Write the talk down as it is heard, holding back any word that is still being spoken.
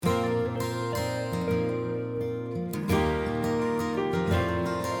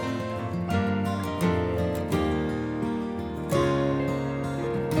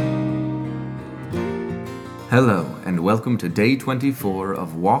Hello, and welcome to Day 24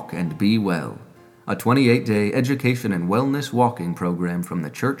 of Walk and Be Well, a 28-day education and wellness walking program from the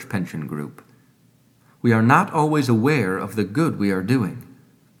Church Pension Group. We are not always aware of the good we are doing.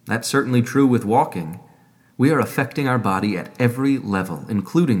 That's certainly true with walking. We are affecting our body at every level,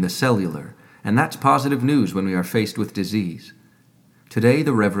 including the cellular, and that's positive news when we are faced with disease. Today,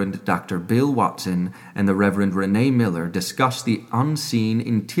 the Reverend Dr. Bill Watson and the Reverend Renee Miller discuss the unseen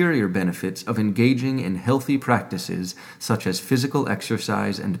interior benefits of engaging in healthy practices such as physical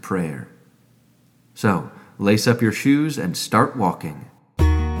exercise and prayer. So, lace up your shoes and start walking.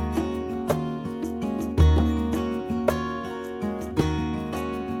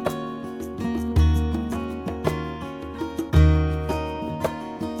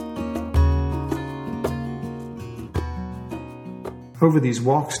 Over these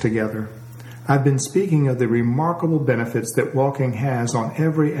walks together, I've been speaking of the remarkable benefits that walking has on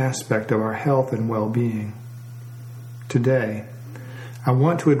every aspect of our health and well-being. Today, I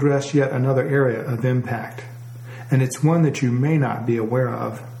want to address yet another area of impact, and it's one that you may not be aware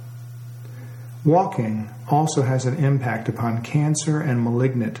of. Walking also has an impact upon cancer and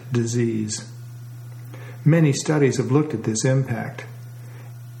malignant disease. Many studies have looked at this impact.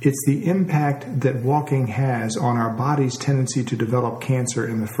 It's the impact that walking has on our body's tendency to develop cancer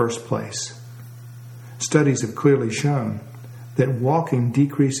in the first place. Studies have clearly shown that walking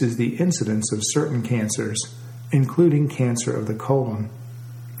decreases the incidence of certain cancers, including cancer of the colon.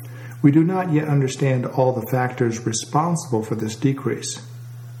 We do not yet understand all the factors responsible for this decrease,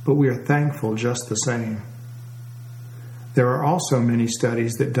 but we are thankful just the same. There are also many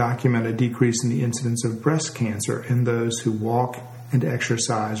studies that document a decrease in the incidence of breast cancer in those who walk and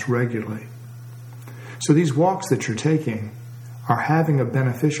exercise regularly. So these walks that you're taking are having a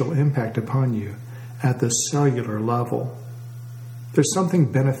beneficial impact upon you at the cellular level. There's something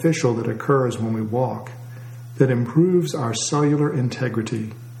beneficial that occurs when we walk that improves our cellular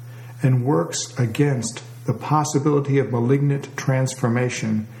integrity and works against the possibility of malignant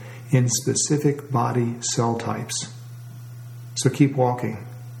transformation in specific body cell types. So keep walking.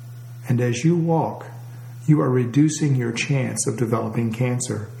 And as you walk, you are reducing your chance of developing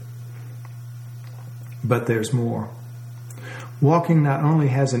cancer. But there's more. Walking not only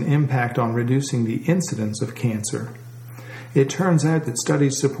has an impact on reducing the incidence of cancer, it turns out that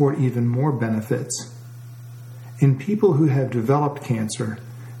studies support even more benefits. In people who have developed cancer,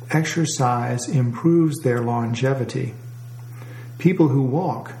 exercise improves their longevity. People who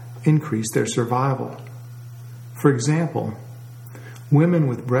walk increase their survival. For example, women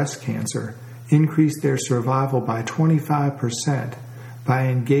with breast cancer increase their survival by 25% by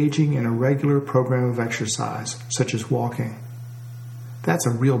engaging in a regular program of exercise, such as walking. That's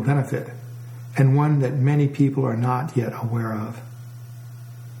a real benefit, and one that many people are not yet aware of.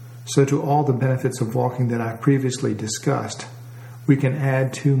 So to all the benefits of walking that I previously discussed, we can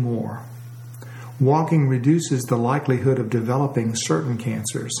add two more. Walking reduces the likelihood of developing certain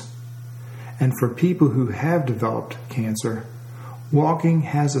cancers, and for people who have developed cancer, walking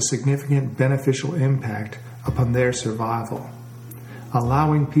has a significant beneficial impact upon their survival,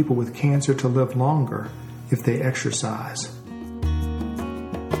 allowing people with cancer to live longer if they exercise.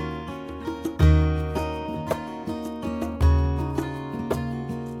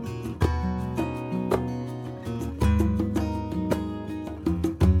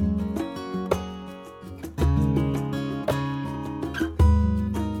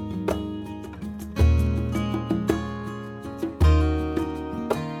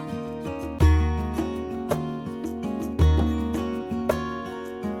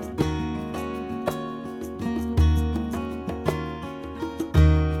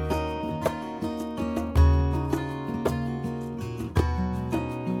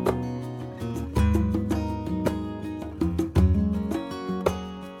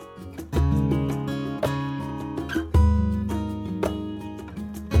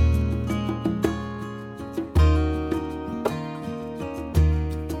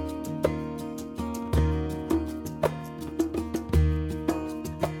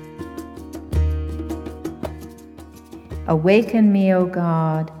 Awaken me, O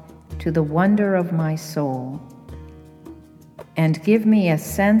God, to the wonder of my soul, and give me a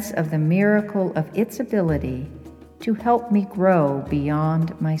sense of the miracle of its ability to help me grow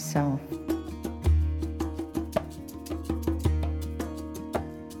beyond myself.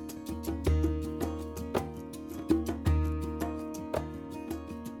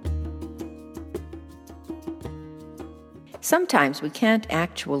 Sometimes we can't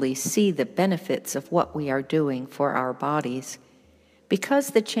actually see the benefits of what we are doing for our bodies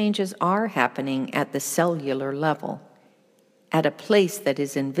because the changes are happening at the cellular level, at a place that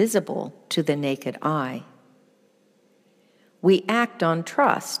is invisible to the naked eye. We act on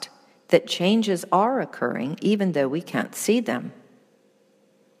trust that changes are occurring even though we can't see them.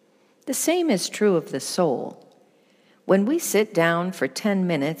 The same is true of the soul. When we sit down for 10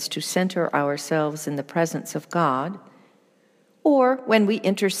 minutes to center ourselves in the presence of God, or when we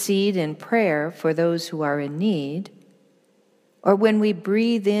intercede in prayer for those who are in need, or when we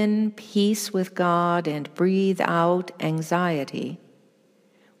breathe in peace with God and breathe out anxiety,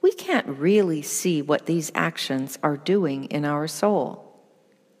 we can't really see what these actions are doing in our soul.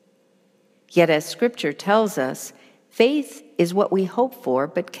 Yet, as Scripture tells us, faith is what we hope for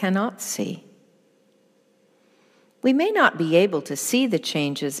but cannot see. We may not be able to see the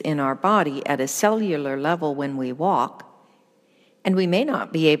changes in our body at a cellular level when we walk, and we may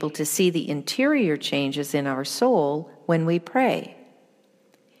not be able to see the interior changes in our soul when we pray.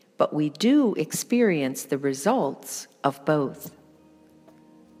 But we do experience the results of both.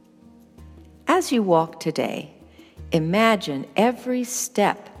 As you walk today, imagine every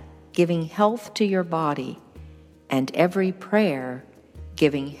step giving health to your body and every prayer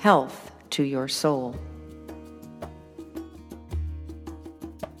giving health to your soul.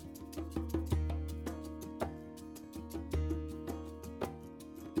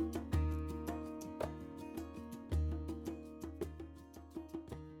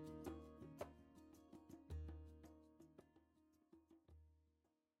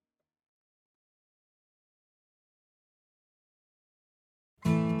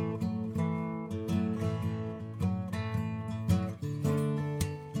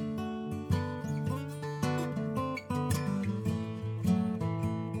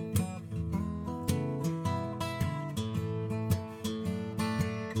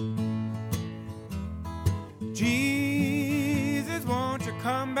 Jesus, won't you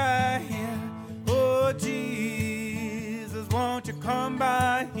come by here? Oh, Jesus, won't you come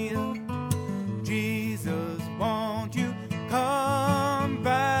by here? Jesus, won't you come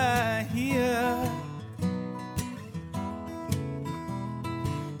by here?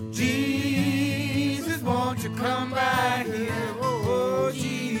 Jesus, won't you come by here? Oh,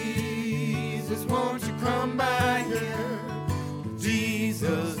 Jesus, won't you come by here?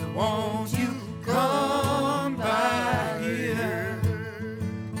 Jesus, won't you come by here?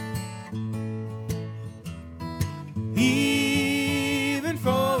 Even for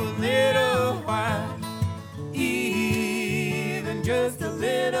a little while, even just a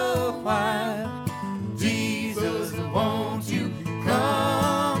little while, Jesus, won't you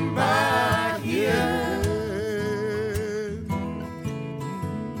come by here?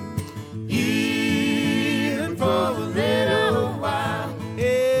 Even for a little while,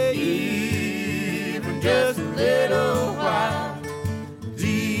 even just a little while,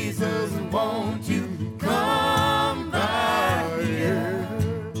 Jesus, won't you come by here?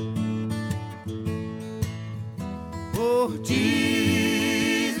 Oh,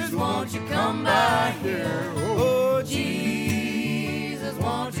 Jesus, won't you come by here? Oh, Jesus,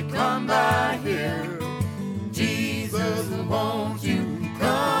 won't you come by here? Jesus, won't you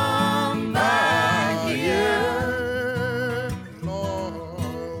come by here?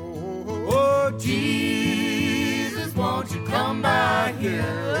 Oh, Jesus, won't you come by here?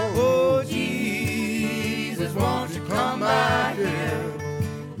 Oh, Jesus, won't you come by here?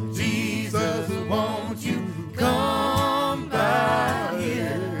 Jesus, won't you come by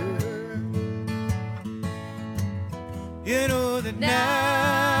here? You know that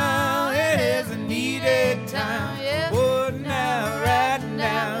now it is a needed time. Oh, now, right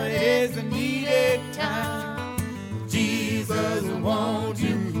now, it is a needed time. Jesus, won't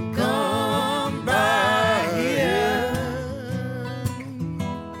you come by here?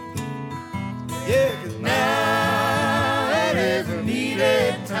 Yeah, 'cause now it is a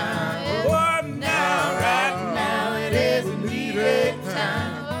needed time. Oh, now, right now, it is a needed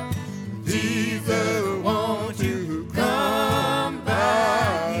time. Jesus, won't you come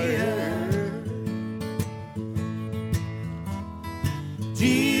by here?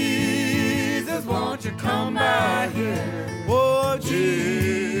 Jesus, won't you come by here? Oh,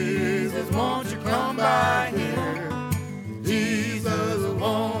 Jesus, won't you come by here? Jesus,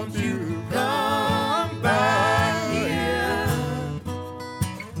 won't you come by here?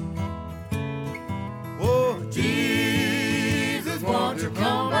 Oh, Jesus, won't you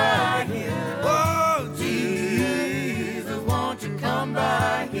come by here? Oh, Jesus, won't you come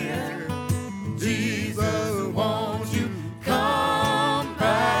by here? Jesus, won't you come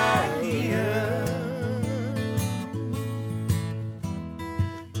by here?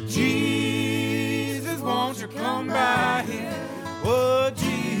 Jesus, won't you come by here? Oh,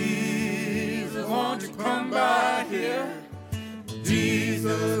 Jesus, won't you come by here?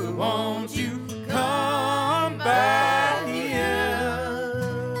 Jesus, won't you come by here?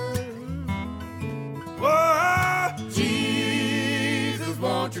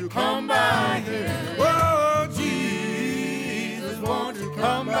 come by here? Oh, Jesus, won't you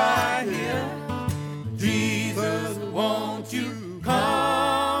come by here? Jesus, won't you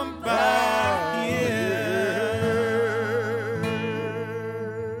come by here?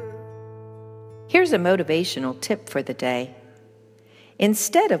 Here's a motivational tip for the day.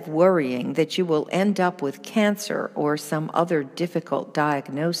 Instead of worrying that you will end up with cancer or some other difficult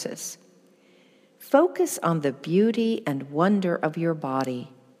diagnosis, focus on the beauty and wonder of your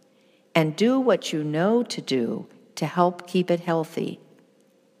body and do what you know to do to help keep it healthy.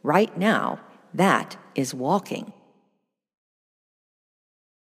 Right now, that is walking.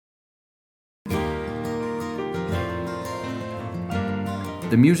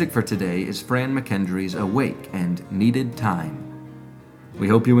 The music for today is Fran McKendry's Awake and Needed Time. We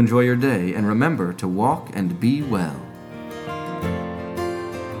hope you enjoy your day, and remember to walk and be well.